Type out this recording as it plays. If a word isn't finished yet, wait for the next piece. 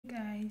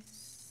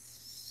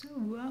guys. So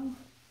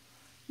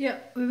yeah,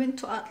 we went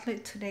to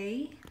outlet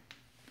today.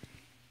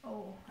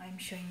 Oh, I'm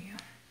showing you.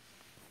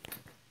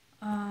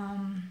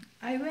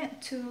 I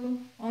went to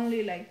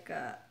only like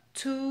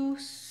two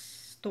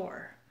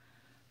store.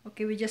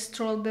 Okay, we just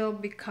strolled there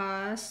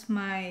because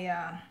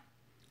my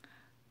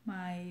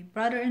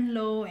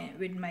brother-in-law and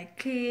with my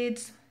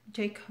kids,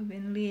 Jacob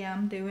and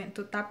Liam, they went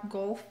to Top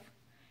Golf.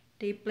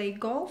 They play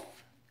golf.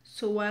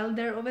 So while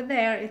they're over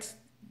there, it's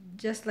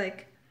just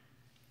like,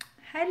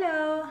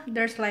 hello.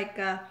 There's like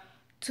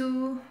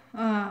two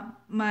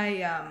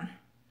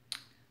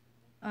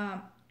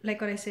like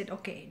what I said.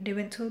 Okay, they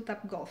went to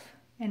Top Golf,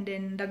 and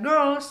then the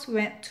girls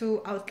went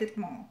to Outlet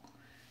Mall.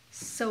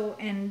 So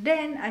and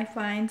then I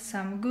find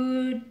some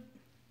good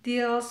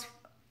deals.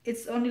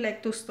 It's only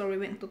like two store. We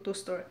went to two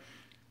store.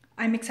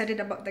 I'm excited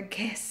about the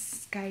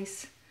guests,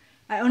 guys.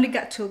 I only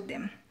got two of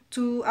them.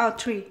 Two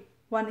out three.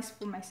 One is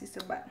for my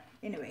sister, but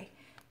anyway.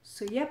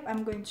 So yep,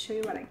 I'm going to show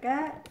you what I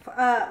got.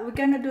 We're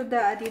gonna do the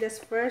Adidas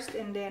first,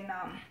 and then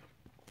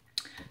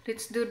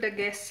let's do the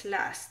guests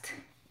last.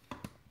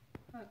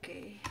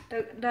 Okay,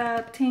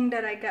 the thing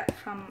that I got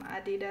from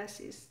Adidas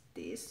is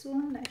this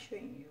one. I'm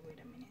showing you. Wait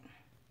a minute.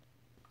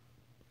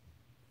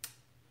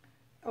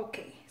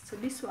 Okay, so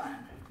this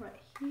one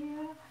right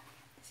here.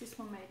 This is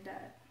for my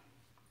dad.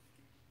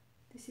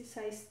 This is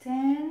size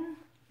 10,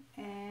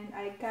 and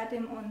I got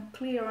them on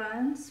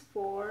clearance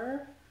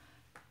for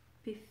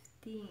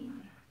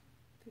 $15,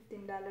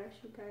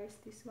 you guys.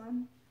 This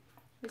one,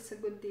 it's a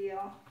good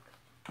deal.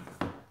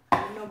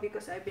 I know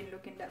because I've been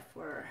looking that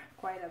for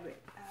quite a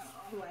bit a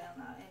while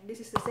now. And this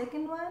is the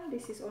second one.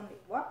 This is only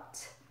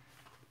what,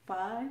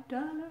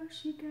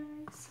 $5, you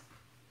guys.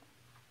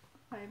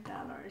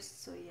 $5.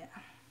 So yeah.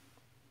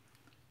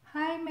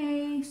 Hi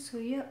May. So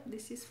yep,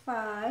 this is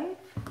 5,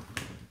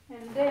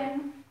 and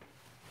then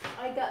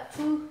I got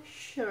two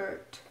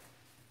shirts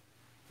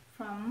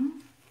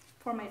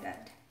for my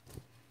dad.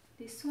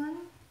 This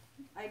one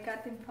I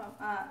got them from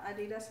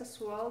Adidas as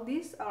well.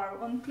 These are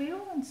on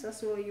clearance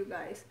as well, you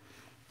guys.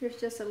 There's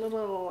just a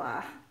little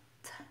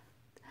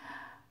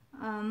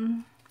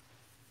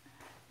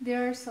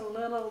there's a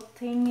little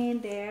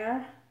thingy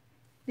there.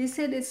 They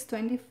said it's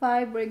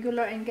 25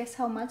 regular, and guess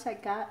how much I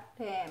got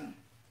them?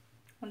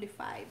 Only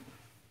 $5,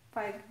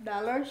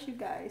 you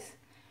guys.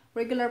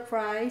 Regular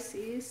price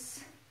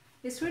is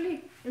it's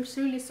really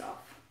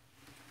soft.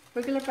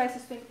 Regular price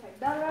is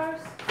 $25, and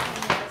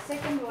the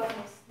second one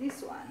is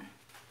this one.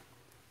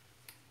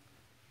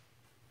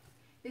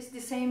 It's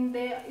the same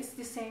there. It's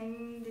the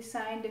same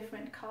design,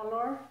 different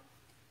color.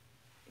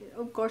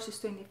 Of course, it's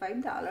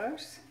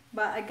 $25,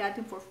 but I got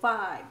them for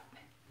 $5.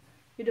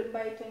 You don't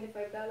buy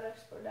 $25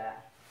 for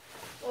that.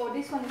 Oh,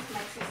 this one is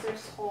my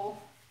sister's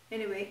haul.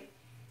 Anyway,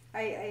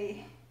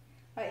 I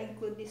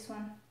include this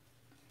one.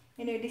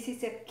 Anyway, this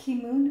is a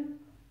kimono,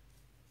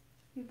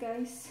 you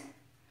guys.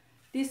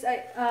 This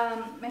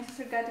my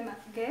sister got them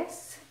at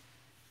Guess.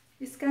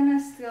 It's kind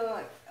of still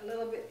like a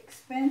little bit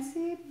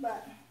expensive,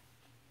 but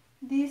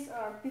these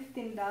are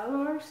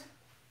 $15.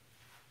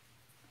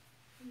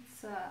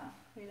 It's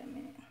wait a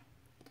minute.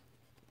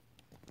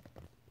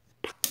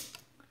 I'm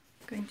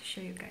going to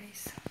show you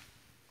guys.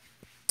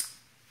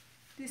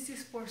 This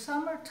is for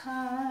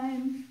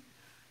summertime.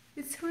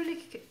 It's really,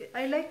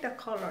 I like the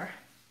color.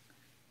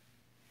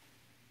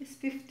 It's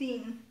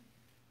 15.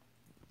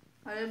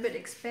 A little bit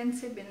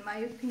expensive in my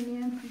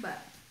opinion, but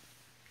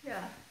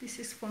yeah, this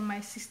is for my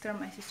sister.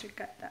 My sister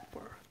got that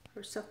for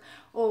herself.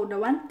 Oh, the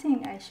one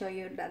thing I show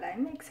you that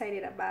I'm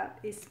excited about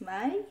is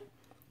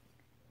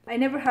I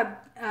never have,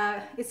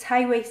 it's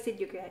high-waisted,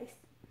 you guys.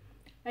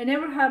 I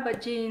never have a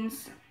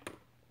jeans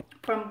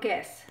from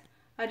Guess.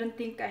 I don't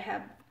think I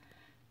have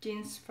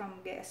jeans from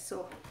Guess,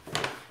 so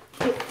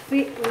it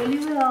fit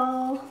really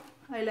well.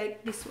 I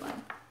like this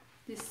one.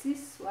 This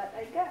is what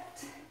I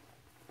got.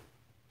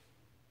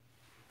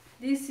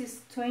 This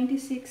is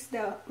 26,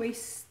 the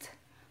waist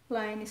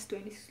line is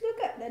 26. Look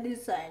at the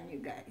design, you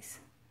guys.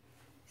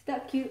 Is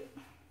that cute?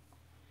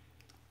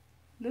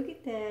 Look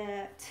at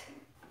that.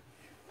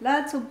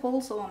 Lots of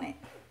holes on it.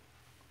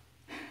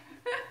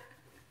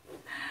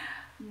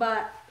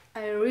 But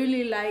I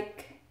really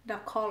like the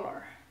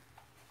color.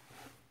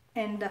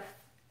 And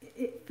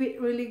it fit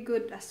really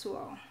good as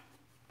well.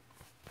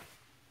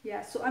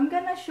 Yeah, so I'm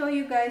gonna show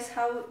you guys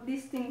how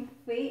this thing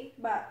fit,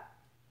 but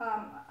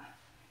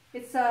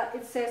it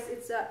says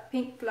it's a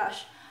pink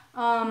plush.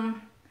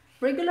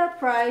 Regular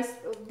price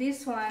of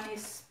this one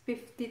is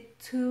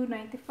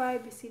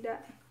 $52.95. You see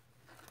that?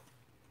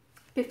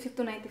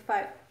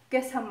 $52.95.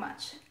 Guess how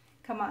much?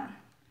 Come on.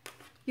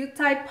 You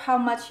type how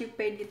much you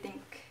paid, you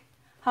think.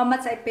 How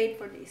much I paid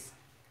for this.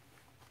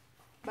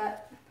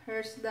 But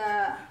there's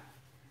a,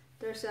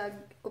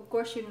 of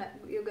course you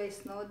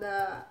guys know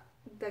the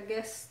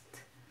guest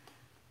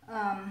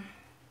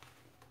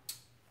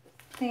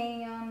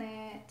thing on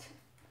it.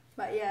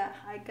 But yeah,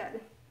 I got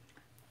it.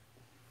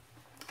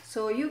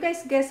 So you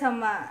guys guess how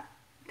much?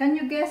 Can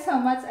you guess how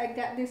much I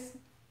got this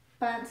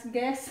pants?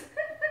 Guess.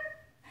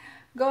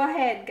 Go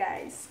ahead,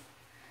 guys.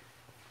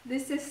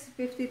 This is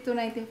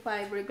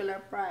 $52.95 regular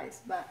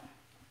price, but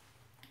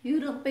you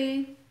don't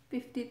pay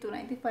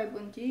 $52.95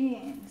 on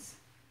jeans.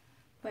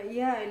 But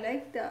yeah, I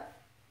like that.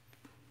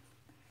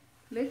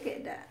 Look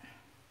at that.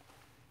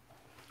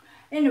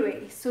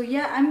 Anyway, so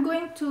yeah, I'm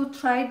going to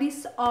try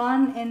this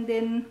on, and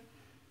then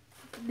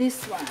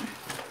this one.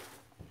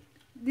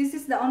 This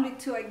is the only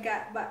two I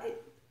got, but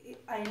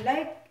I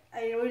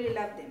really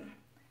love them.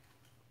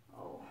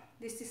 Oh,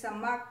 this is a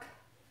MAC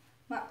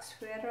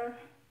sweater.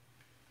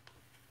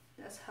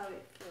 That's how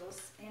it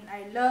feels, and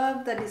I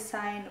love the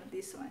design of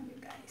this one,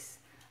 you guys.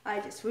 I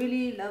just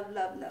really love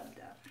that.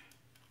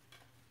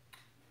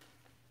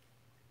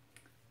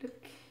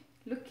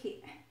 Look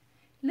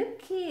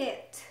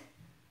it.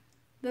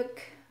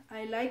 Look,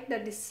 I like the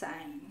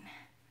design.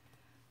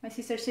 My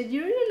sister said,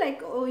 you really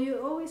like, oh, you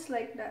always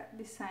like that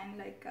design,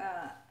 like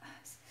a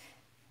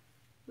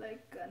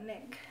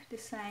neck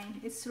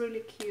design. It's really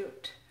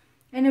cute.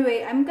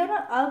 Anyway,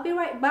 I'll be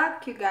right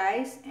back, you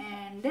guys,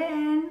 and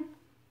then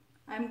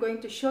I'm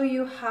going to show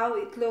you how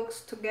it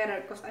looks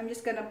together, because I'm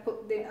just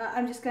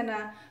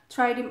gonna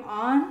try them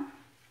on,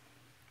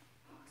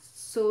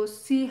 so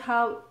see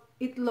how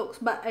it looks.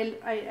 But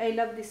I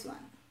love this one.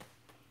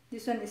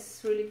 This one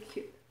is really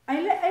cute. I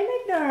like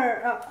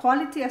their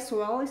quality as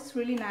well. It's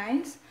really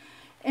nice.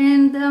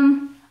 And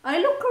I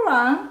look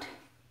around,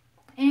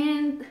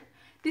 and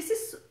this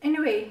is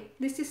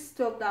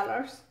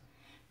 $12.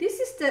 This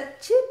is the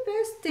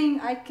cheapest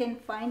thing I can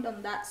find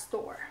on that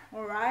store.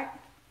 All right,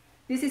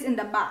 this is in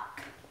the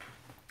back.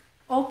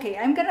 Okay,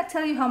 I'm gonna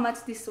tell you how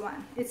much this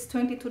one. It's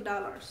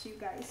 $22, you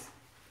guys,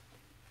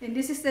 and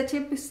this is the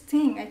cheapest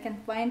thing I can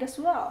find as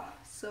well.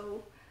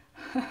 So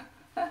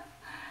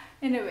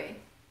anyway,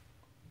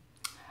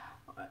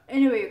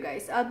 you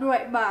guys, I'll be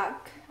right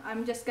back.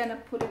 I'm just gonna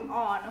put him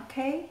on,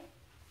 okay?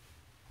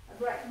 I'll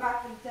be right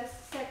back in just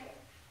a second.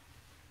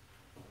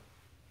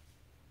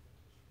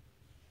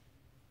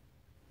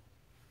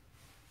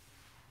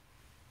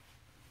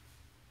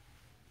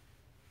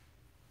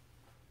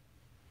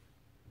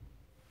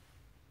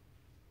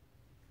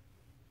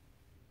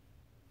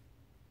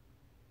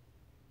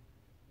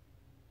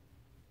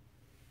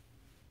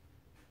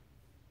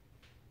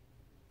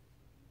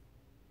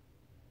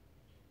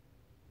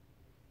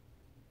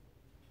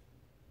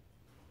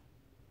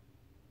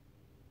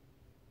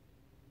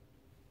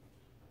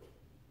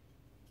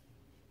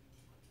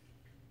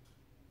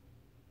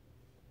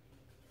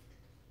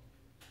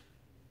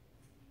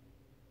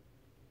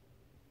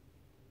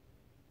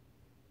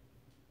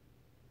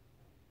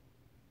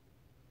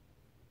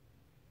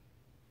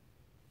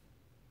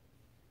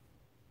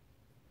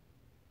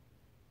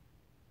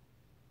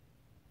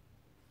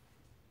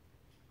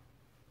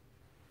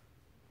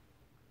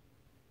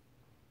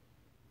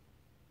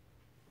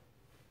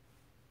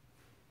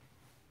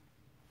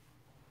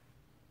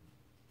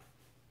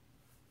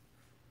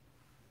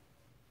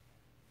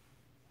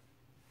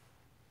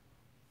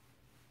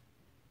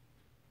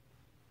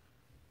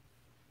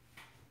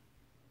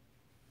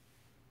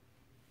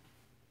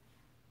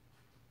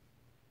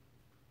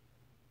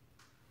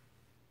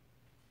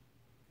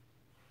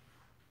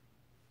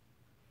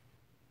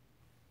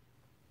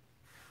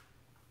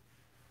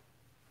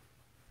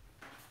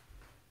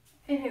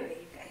 Anyway,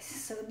 you guys,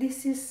 so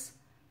this is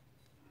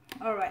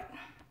all right.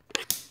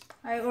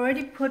 I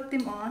already put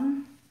them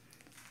on.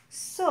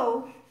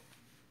 So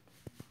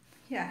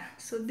yeah,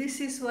 so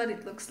this is what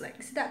it looks like.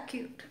 Is that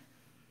cute?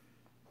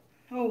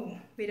 Oh,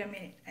 wait a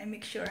minute, I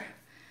make sure.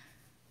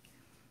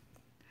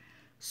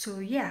 So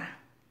yeah,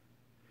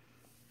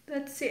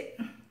 that's it.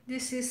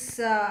 This is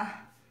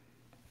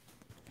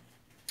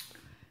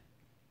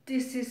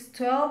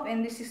 12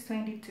 and this is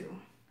 22.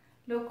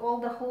 Look, all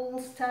the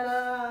holes,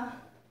 ta-da,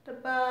 the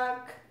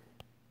back.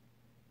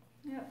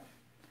 Yep.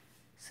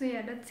 So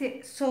yeah, that's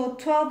it. So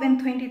 12 and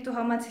 22,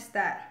 how much is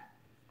that?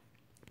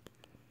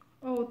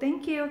 Oh,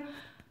 thank you.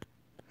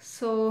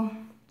 So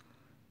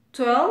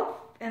 12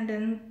 and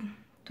then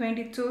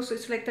 22, so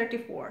it's like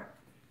 34.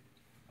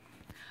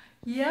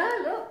 Yeah,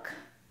 look.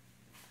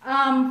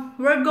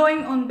 We're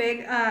going on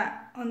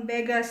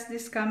Vegas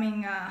this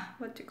coming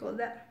what do you call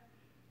that?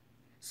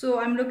 So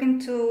I'm looking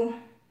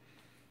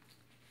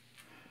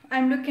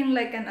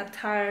like an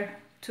attire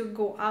to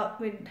go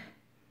out with.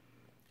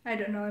 I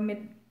don't know, I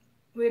mean,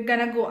 we're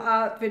gonna go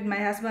out with my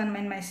husband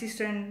and my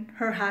sister and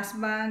her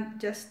husband,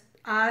 just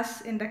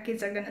us, and the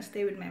kids are gonna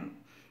stay with my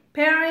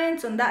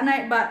parents on that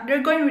night, but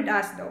they're going with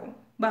us though.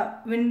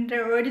 But when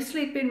they're already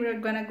sleeping, we're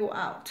gonna go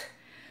out.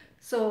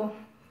 So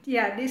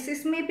yeah, this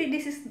is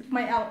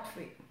my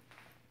outfit.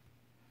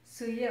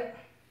 So yeah.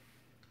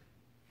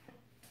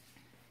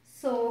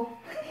 So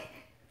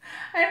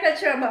I'm not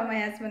sure about my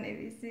husband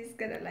if he's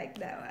gonna like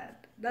that one.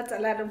 That's a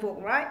lot of book,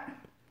 right?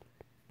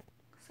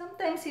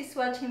 Sometimes he's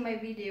watching my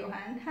video,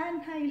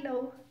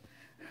 hello.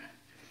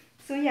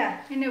 So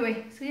yeah,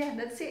 anyway, so yeah,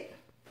 that's it.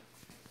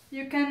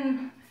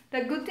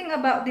 The good thing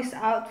about this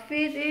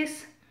outfit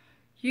is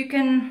you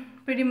can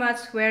pretty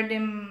much wear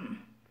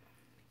them.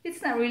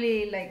 It's not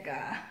really like,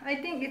 I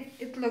think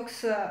it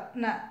looks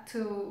not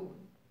too,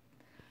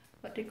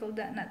 what do you call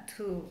that, not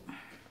too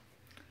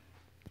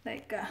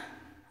like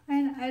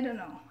I don't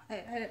know,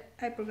 I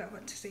forgot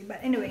what to say, but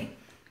anyway.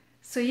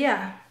 So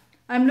yeah,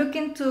 I'm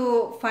looking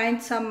to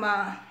find some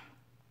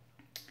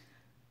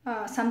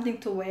something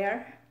to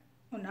wear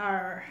on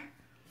our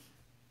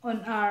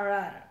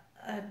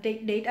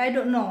date. I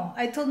don't know.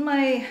 I told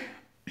my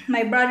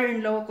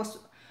brother-in-law, because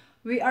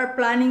we are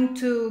planning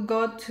to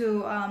go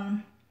to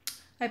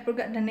I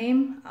forgot the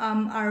name,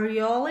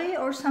 Arioli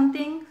or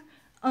something.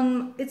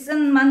 It's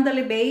in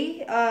Mandalay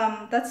Bay.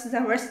 That's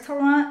the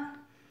restaurant.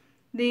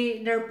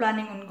 They're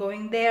planning on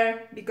going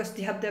there because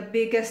they have the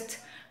biggest,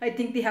 I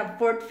think they have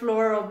fourth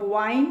floor of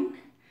wine.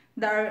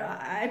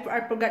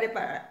 I forgot if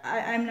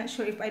I'm not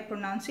sure if I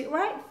pronounce it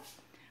right.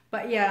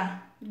 But yeah,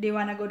 they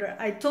wanna go there.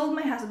 I told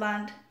my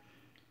husband,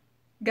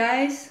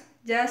 guys,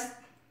 let's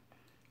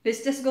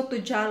just go to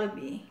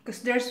Jollibee,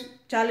 because there's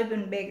Jollibee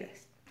in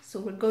Vegas. So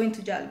we're going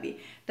to Jollibee,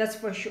 that's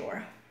for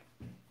sure.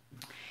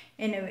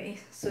 Anyway,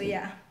 so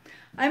yeah,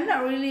 I'm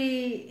not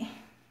really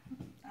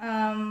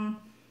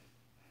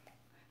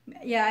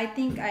yeah, I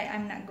think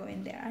I'm not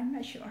going there. I'm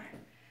not sure,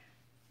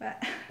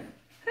 but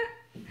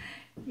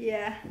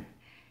yeah.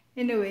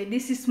 Anyway,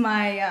 this is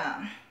my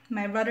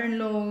my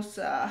brother-in-law's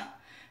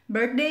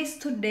birthday's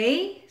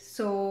today,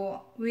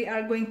 so we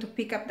are going to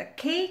pick up the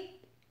cake.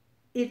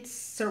 It's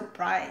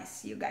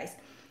surprise, you guys.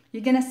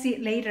 You're gonna see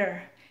it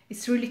later.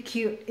 It's really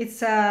cute.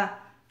 It's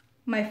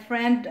my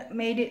friend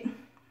made it,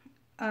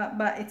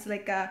 but it's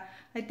like I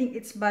think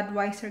it's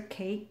Budweiser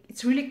cake.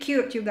 It's really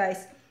cute, you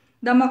guys.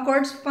 The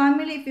McCord's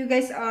family, if you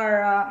guys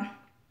are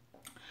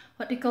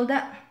what do you call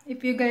that?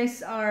 If you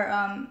guys are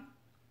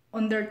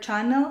on their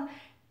channel,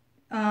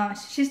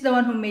 she's the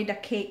one who made the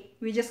cake.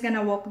 We're just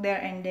gonna walk there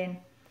and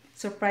then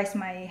surprise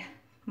my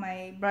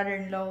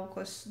brother-in-law,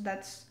 because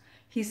that's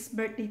his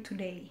birthday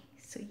today.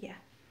 So yeah.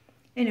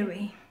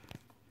 Anyway,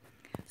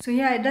 so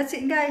yeah, that's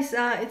it, guys.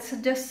 It's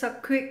just a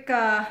quick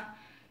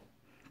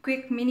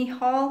mini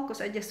haul, because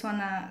I just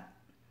wanna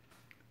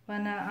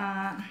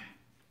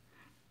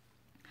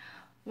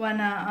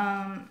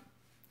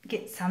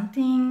get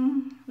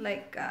something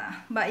like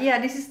but yeah,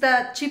 this is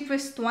the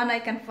cheapest one I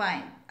can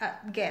find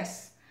at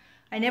Guess.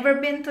 I never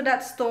been to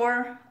that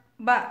store,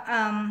 but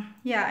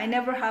yeah, I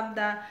never have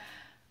the,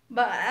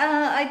 but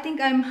I think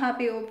I'm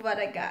happy with what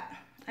I got.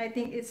 I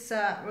think it's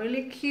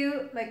really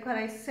cute. Like what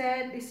I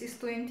said, this is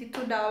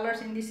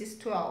 $22 and this is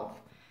 $12,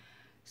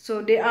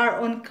 so they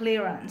are on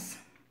clearance.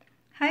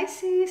 Hi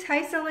sis,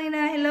 hi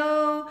Selena,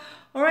 hello.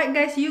 All right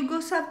guys, you go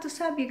sub to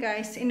sub, you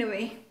guys.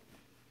 Anyway,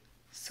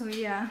 so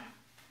yeah,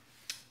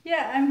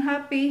 I'm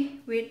happy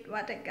with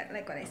what I got,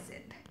 like what I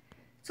said.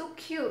 So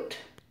cute,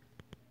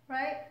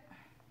 right?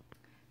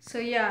 So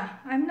yeah,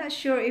 I'm not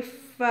sure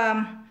if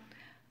my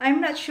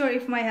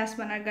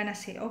husband are gonna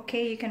say,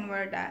 okay, you can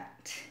wear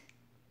that.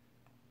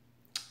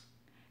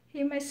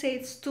 He might say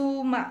it's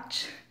too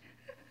much.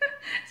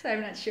 So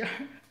I'm not sure.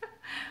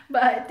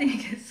 But I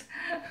think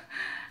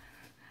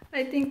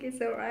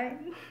it's alright.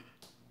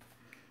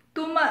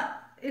 Too much.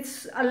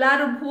 It's a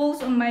lot of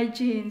holes on my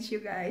jeans,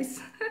 you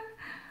guys.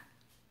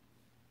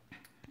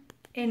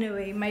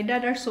 Anyway, my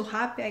dad are so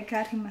happy I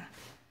got him a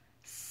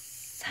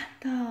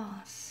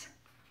sandals.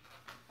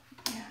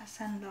 Yeah,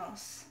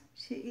 sandals.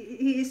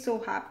 He is so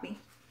happy.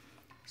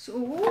 So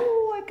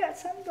ooh, I got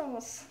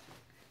sandals.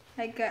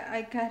 I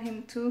got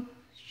him too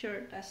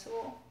shirt as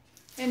well.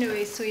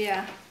 Anyway, so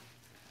yeah,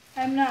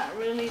 I'm not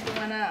really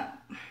wanna,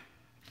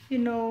 you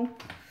know.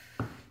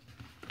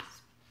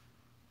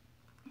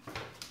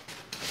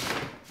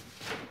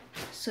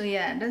 So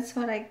yeah, that's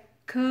what I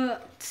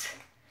got.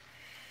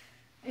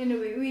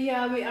 Anyway, we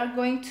are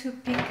going to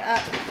pick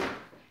up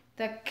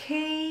the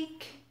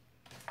cake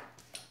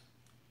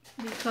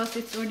because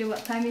it's already,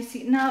 what time is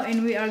it now,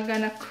 and we are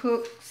gonna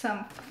cook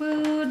some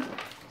food.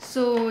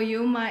 So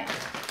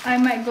I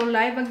might go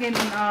live again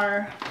on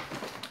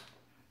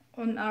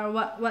our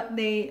what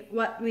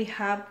we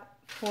have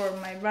for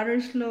my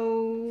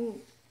brother-in-law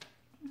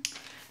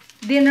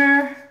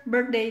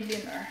birthday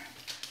dinner.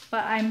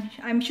 But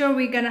I'm sure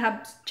we're gonna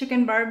have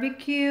chicken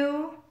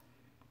barbecue.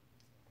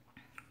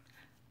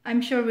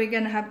 I'm sure we're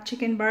gonna have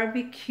chicken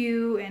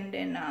barbecue, and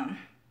then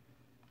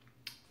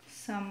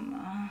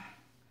some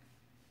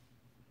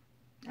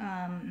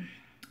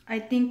I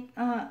think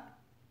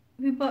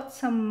we bought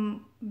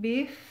some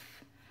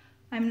beef.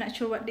 I'm not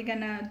sure what they're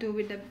gonna do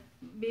with the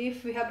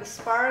beef. We have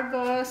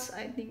asparagus.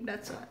 I think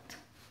that's what.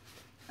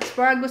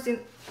 Asparagus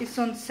is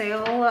on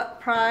sale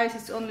price.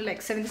 It's only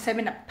like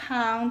 77 a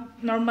pound.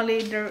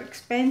 Normally they're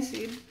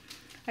expensive.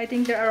 I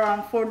think they're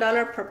around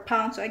 $4 per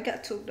pound. So I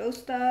got two of those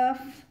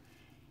stuff.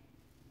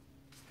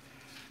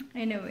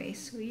 Anyway,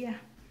 so yeah,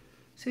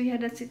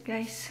 that's it,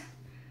 guys.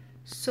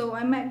 So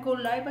I might go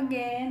live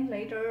again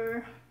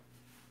later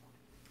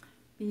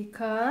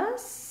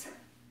because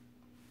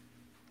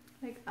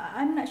like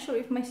I'm not sure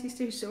if my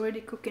sister is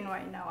already cooking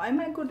right now. I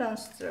might go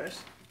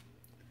downstairs.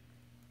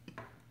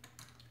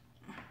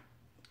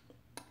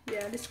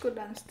 Yeah, let's go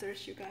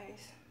downstairs, you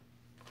guys.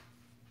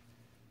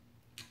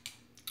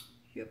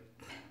 Yep,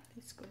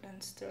 let's go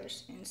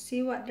downstairs and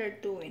see what they're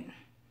doing.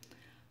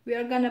 We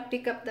are gonna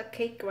pick up the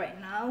cake right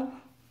now.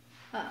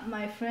 at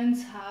my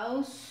friend's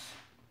house.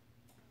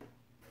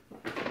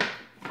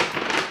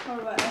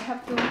 Alright, I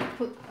have to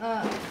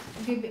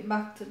give it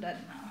back to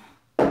that now.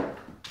 But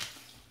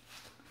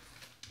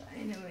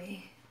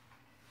anyway,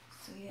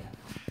 so yeah.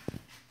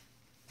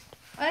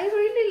 I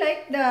really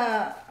like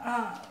the,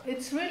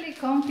 it's really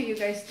comfy, you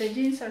guys. The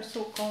jeans are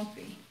so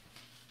comfy.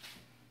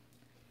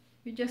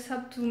 You just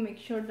have to make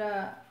sure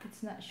that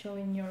it's not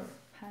showing your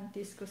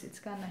panties because it's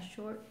kind of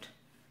short.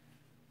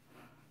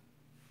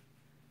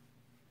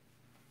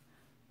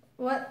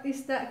 What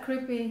is that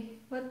creepy?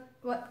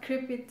 What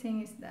creepy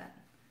thing is that?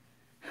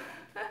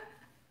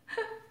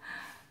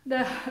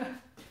 The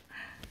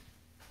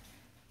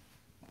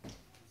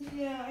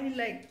yeah,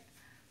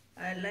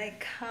 I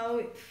like how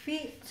it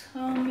fits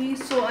on me.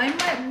 So I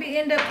might be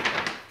end up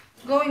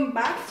going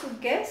back to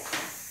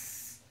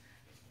guess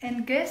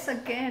and guess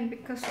again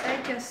because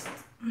I just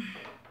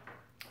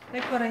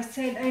like what I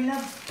said. I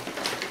love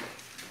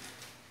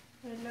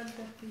the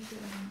figure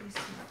on this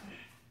one.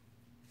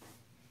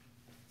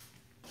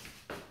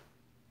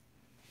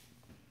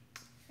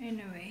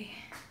 Anyway.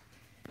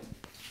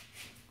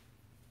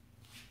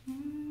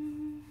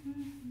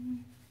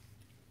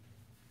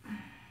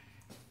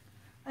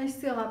 I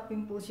still have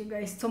pimples, you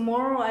guys.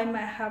 Tomorrow I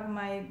might have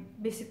my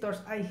visitors.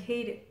 I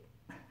hate it.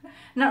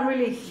 Not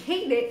really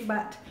hate it,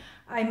 but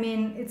I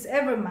mean it's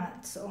every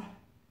month, so.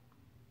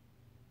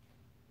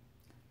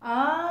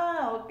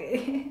 Ah,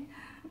 okay.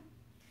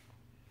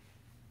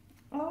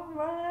 All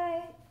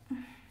right.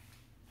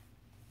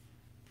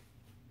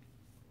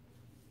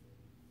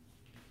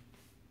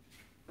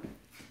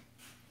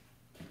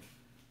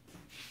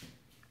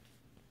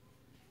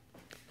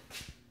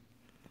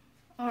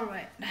 All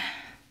right.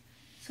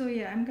 So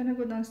yeah, I'm gonna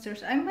go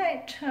downstairs. I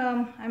might,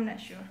 I'm not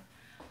sure.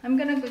 I'm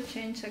gonna go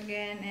change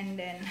again and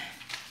then,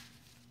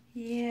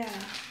 yeah.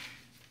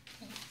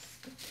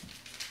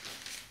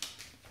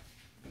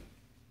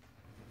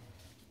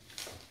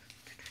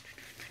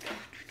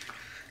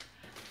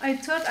 I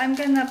thought I'm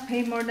gonna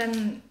pay more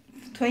than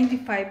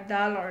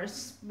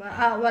 $25,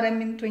 but what I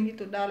mean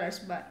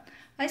 $22, but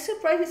I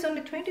surprised it's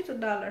only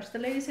 $22. The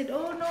lady said,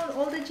 "Oh no,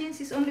 all the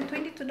jeans is only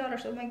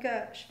 $22." Oh my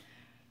gosh,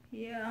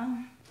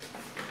 yeah.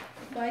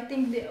 But I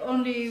think the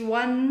only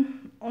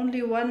one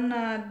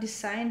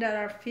design that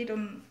are fit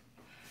on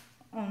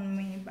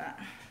me. But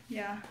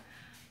yeah,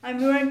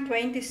 I'm wearing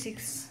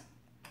 26.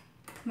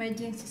 My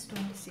jeans is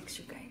 26,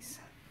 you guys.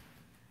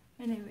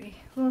 Anyway,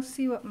 we'll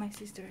see what my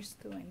sister is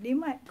doing. They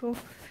might go,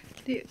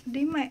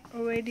 they might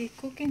already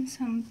cooking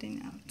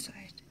something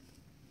outside.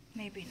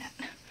 Maybe not.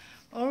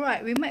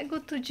 Alright, we might go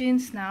to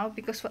jeans now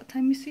because what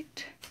time is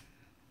it?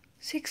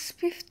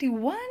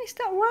 6:51, is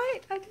that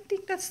right? I don't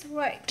think that's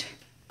right.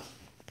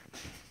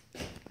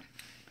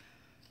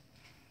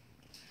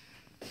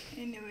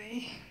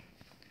 Anyway.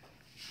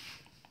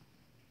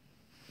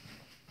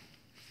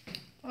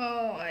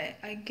 Oh,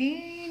 I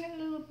gained a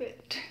little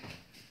bit.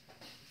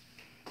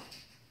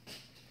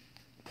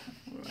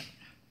 Right.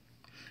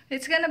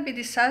 It's gonna be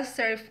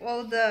disaster if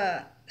all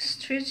the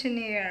streets in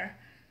here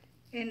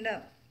end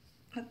up,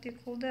 what do you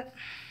call that?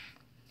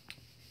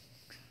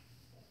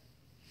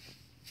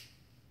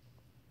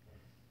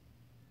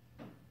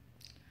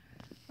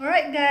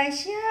 Alright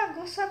guys, yeah,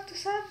 go sub to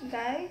sub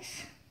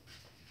guys.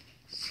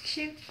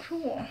 She's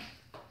cool.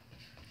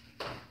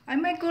 I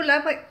might go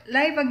live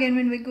again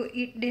when we go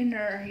eat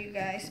dinner, you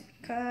guys,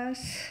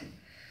 because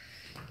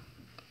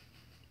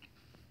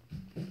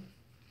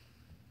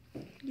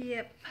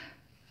yep.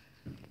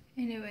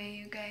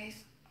 Anyway, you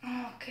guys,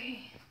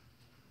 okay.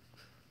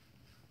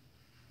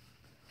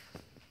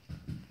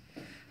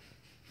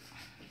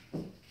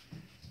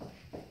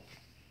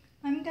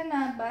 I'm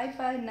gonna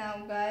bye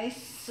now, guys.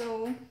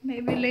 So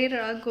maybe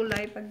later I'll go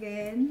live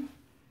again.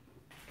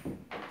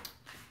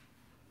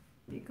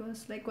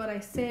 Because like what I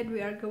said,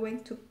 we are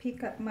going to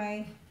pick up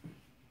my,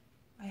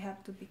 I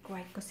have to be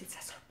quiet because it's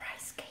a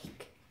surprise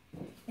cake,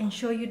 and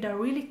show you the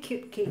really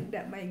cute cake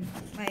that my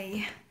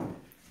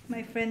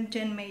friend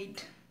Jen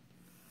made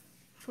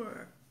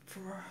for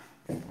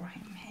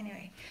him.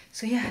 Anyway,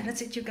 so yeah,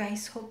 that's it, you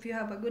guys. Hope you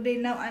have a good day.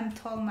 Now I'm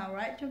tall now,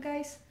 right, you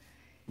guys?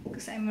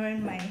 Because I'm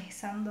wearing my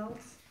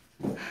sandals.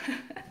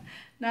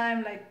 Now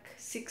I'm like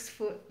 6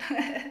 foot.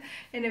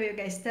 Anyway,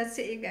 guys, that's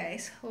it, you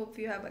guys. Hope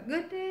you have a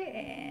good day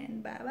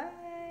and bye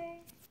bye.